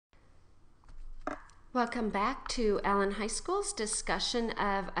Welcome back to Allen High School's discussion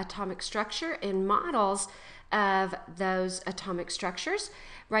of atomic structure and models of those atomic structures.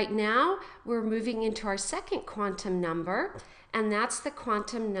 Right now, we're moving into our second quantum number, and that's the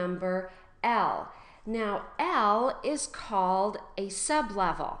quantum number L. Now, L is called a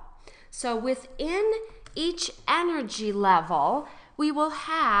sublevel. So within each energy level, we will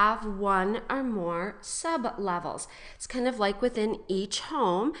have one or more sublevels. It's kind of like within each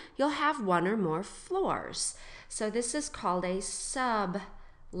home, you'll have one or more floors. So this is called a sublevel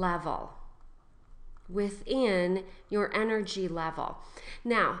within your energy level.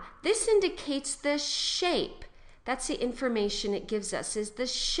 Now, this indicates the shape. That's the information it gives us, is the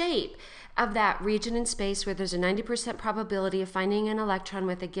shape of that region in space where there's a 90% probability of finding an electron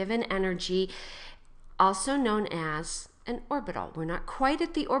with a given energy, also known as an orbital. We're not quite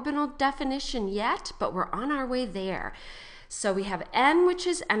at the orbital definition yet, but we're on our way there. So we have N, which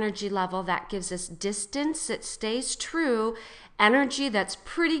is energy level. That gives us distance. It stays true. Energy, that's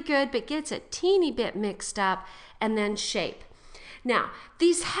pretty good, but gets a teeny bit mixed up. And then shape. Now,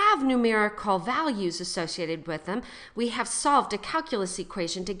 these have numerical values associated with them. We have solved a calculus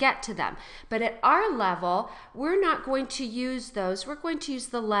equation to get to them. But at our level, we're not going to use those. We're going to use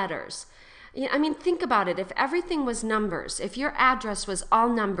the letters. I mean, think about it. If everything was numbers, if your address was all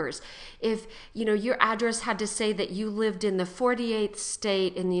numbers, if your address had to say that you lived in the 48th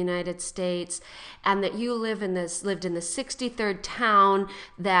state in the United States and that you lived in the 63rd town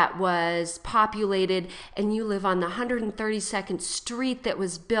that was populated and you live on the 132nd street that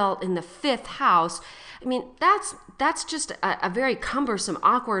was built in the 5th house, I mean, that's just a very cumbersome,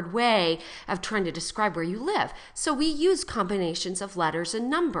 awkward way of trying to describe where you live. So we use combinations of letters and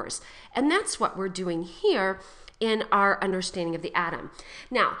numbers. And that's what we're doing here in our understanding of the atom.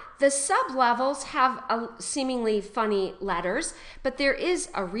 Now, the sublevels have seemingly funny letters, but there is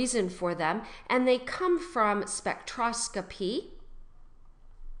a reason for them, and they come from spectroscopy,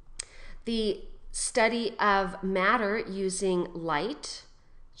 the study of matter using light.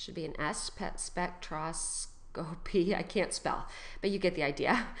 Should be an S, spectroscopy. I can't spell, but you get the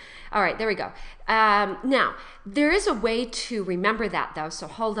idea. All right, there we go. Now, there is a way to remember that, though, so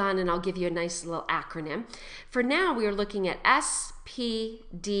hold on and I'll give you a nice little acronym. For now, we are looking at S, P,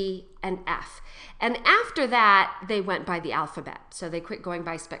 D, and F. And after that, they went by the alphabet, so they quit going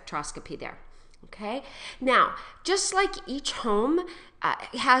by spectroscopy there. Okay, now, just like each home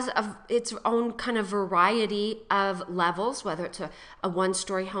has its own kind of variety of levels, whether it's a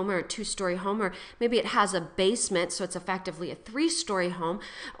one-story home or a two-story home, or maybe it has a basement, so it's effectively a three-story home,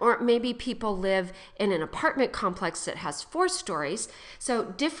 or maybe people live in an apartment complex that has 4 stories. So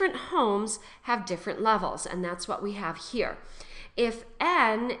different homes have different levels, and that's what we have here. If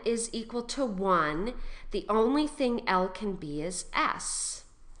N is equal to 1, the only thing L can be is S.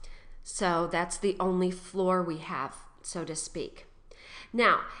 So that's the only floor we have, so to speak.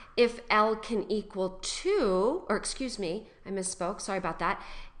 Now, if L can equal 2, or excuse me, I misspoke, sorry about that.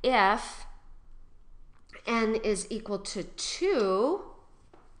 If N is equal to 2,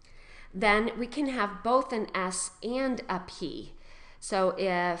 then we can have both an S and a P. So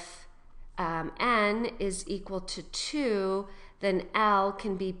if N is equal to 2, then L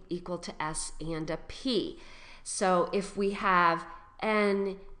can be equal to S and a P. So if we have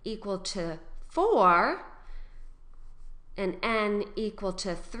N equal to 4 and N equal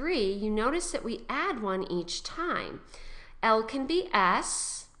to 3, you notice that we add 1 each time. L can be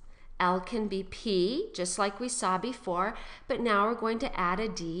S, L can be P, just like we saw before, but now we're going to add a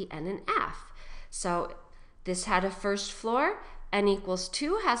D and an F. So this had a first floor, N equals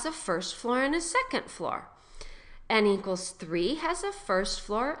 2 has a first floor and a second floor. N equals 3 has a first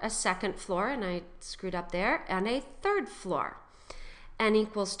floor, a second floor, and I screwed up there, and a third floor. N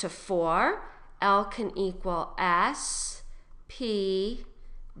equals to 4, L can equal S, P,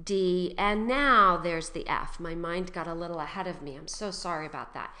 D, and now there's the F. My mind got a little ahead of me. I'm so sorry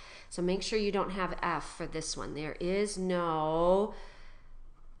about that. So make sure you don't have F for this one. There is no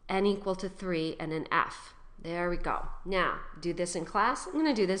N equal to 3 and an F. There we go. Now, do this in class. I'm going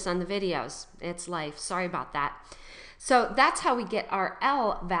to do this on the videos. It's life. Sorry about that. So that's how we get our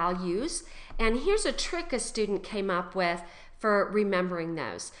L values. And here's a trick a student came up with for remembering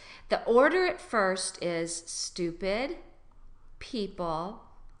those. The order at first is stupid people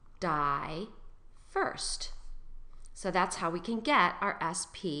die first. So that's how we can get our S,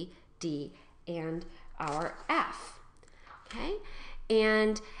 P, D, and our F. Okay?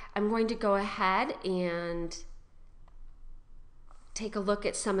 And I'm going to go ahead and take a look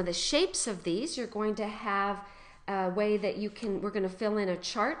at some of the shapes of these. You're going to have a way that we're going to fill in a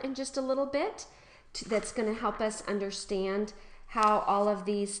chart in just a little bit that's going to help us understand how all of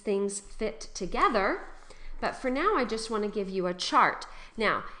these things fit together. But for now, I just want to give you a chart.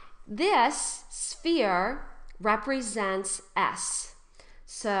 Now, this sphere represents S.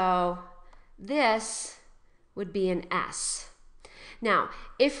 So this would be an S. Now,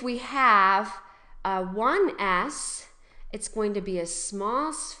 if we have a 1S, it's going to be a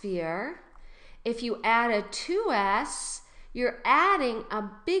small sphere. If you add a 2S, you're adding a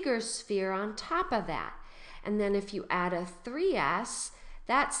bigger sphere on top of that. And then if you add a 3S,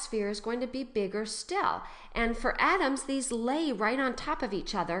 that sphere is going to be bigger still. And for atoms, these lay right on top of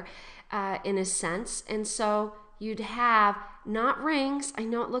each other in a sense. And so you'd have not rings. I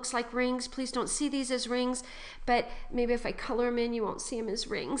know it looks like rings. Please don't see these as rings. But maybe if I color them in, you won't see them as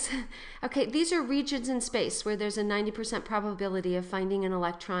rings. Okay, these are regions in space where there's a 90% probability of finding an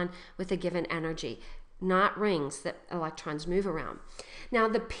electron with a given energy. Not rings that electrons move around. Now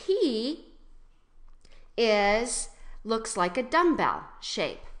the P looks like a dumbbell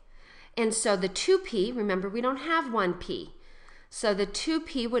shape. And so the 2P, remember we don't have 1P. So the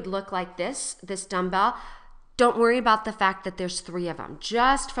 2P would look like this dumbbell. Don't worry about the fact that there's 3 of them.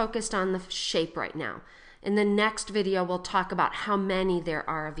 Just focused on the shape right now. In the next video, we'll talk about how many there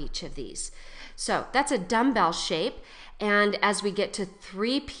are of each of these. So that's a dumbbell shape. And as we get to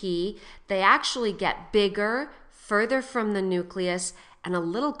 3P, they actually get bigger, further from the nucleus, and a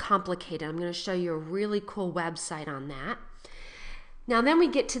little complicated. I'm going to show you a really cool website on that. Now then we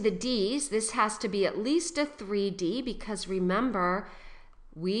get to the Ds. This has to be at least a 3D because remember,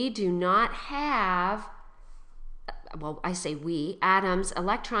 we do not have, well, I say we, atoms,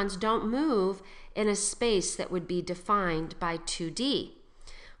 electrons don't move in a space that would be defined by 2D.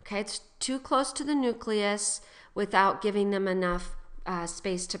 Okay, it's too close to the nucleus without giving them enough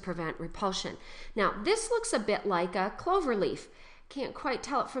space to prevent repulsion. Now this looks a bit like a clover leaf. Can't quite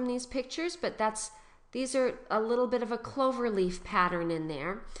tell it from these pictures, but these are a little bit of a clover leaf pattern in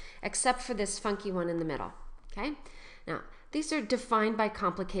there, except for this funky one in the middle. Okay, now these are defined by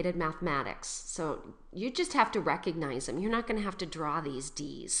complicated mathematics, so you just have to recognize them. You're not going to have to draw these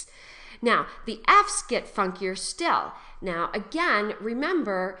Ds. Now the Fs get funkier still. Now again,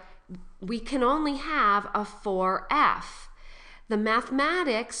 remember we can only have a 4F. The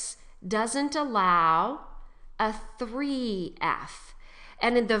mathematics doesn't allow a 3F.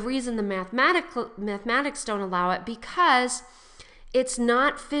 And the reason the mathematics don't allow it, because it's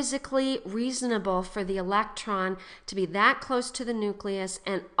not physically reasonable for the electron to be that close to the nucleus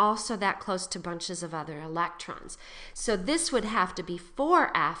and also that close to bunches of other electrons. So this would have to be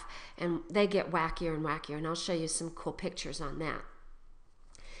 4F, and they get wackier and wackier, and I'll show you some cool pictures on that.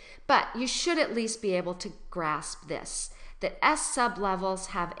 But you should at least be able to grasp this, that S sublevels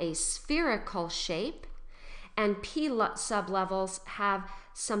have a spherical shape, and P sublevels have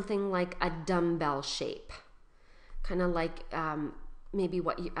something like a dumbbell shape, kind of like maybe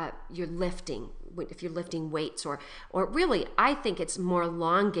what you're lifting, if you're lifting weights, or really, I think it's more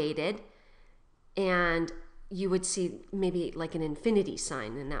elongated, and you would see maybe like an infinity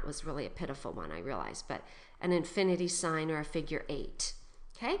sign, and that was really a pitiful one, I realized, but an infinity sign or a figure 8.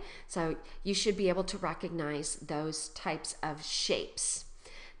 Okay, so you should be able to recognize those types of shapes.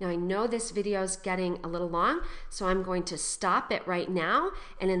 Now I know this video is getting a little long, so I'm going to stop it right now,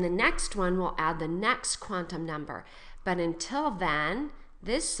 and in the next one we'll add the next quantum number. But until then,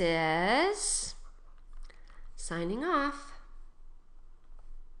 this is signing off.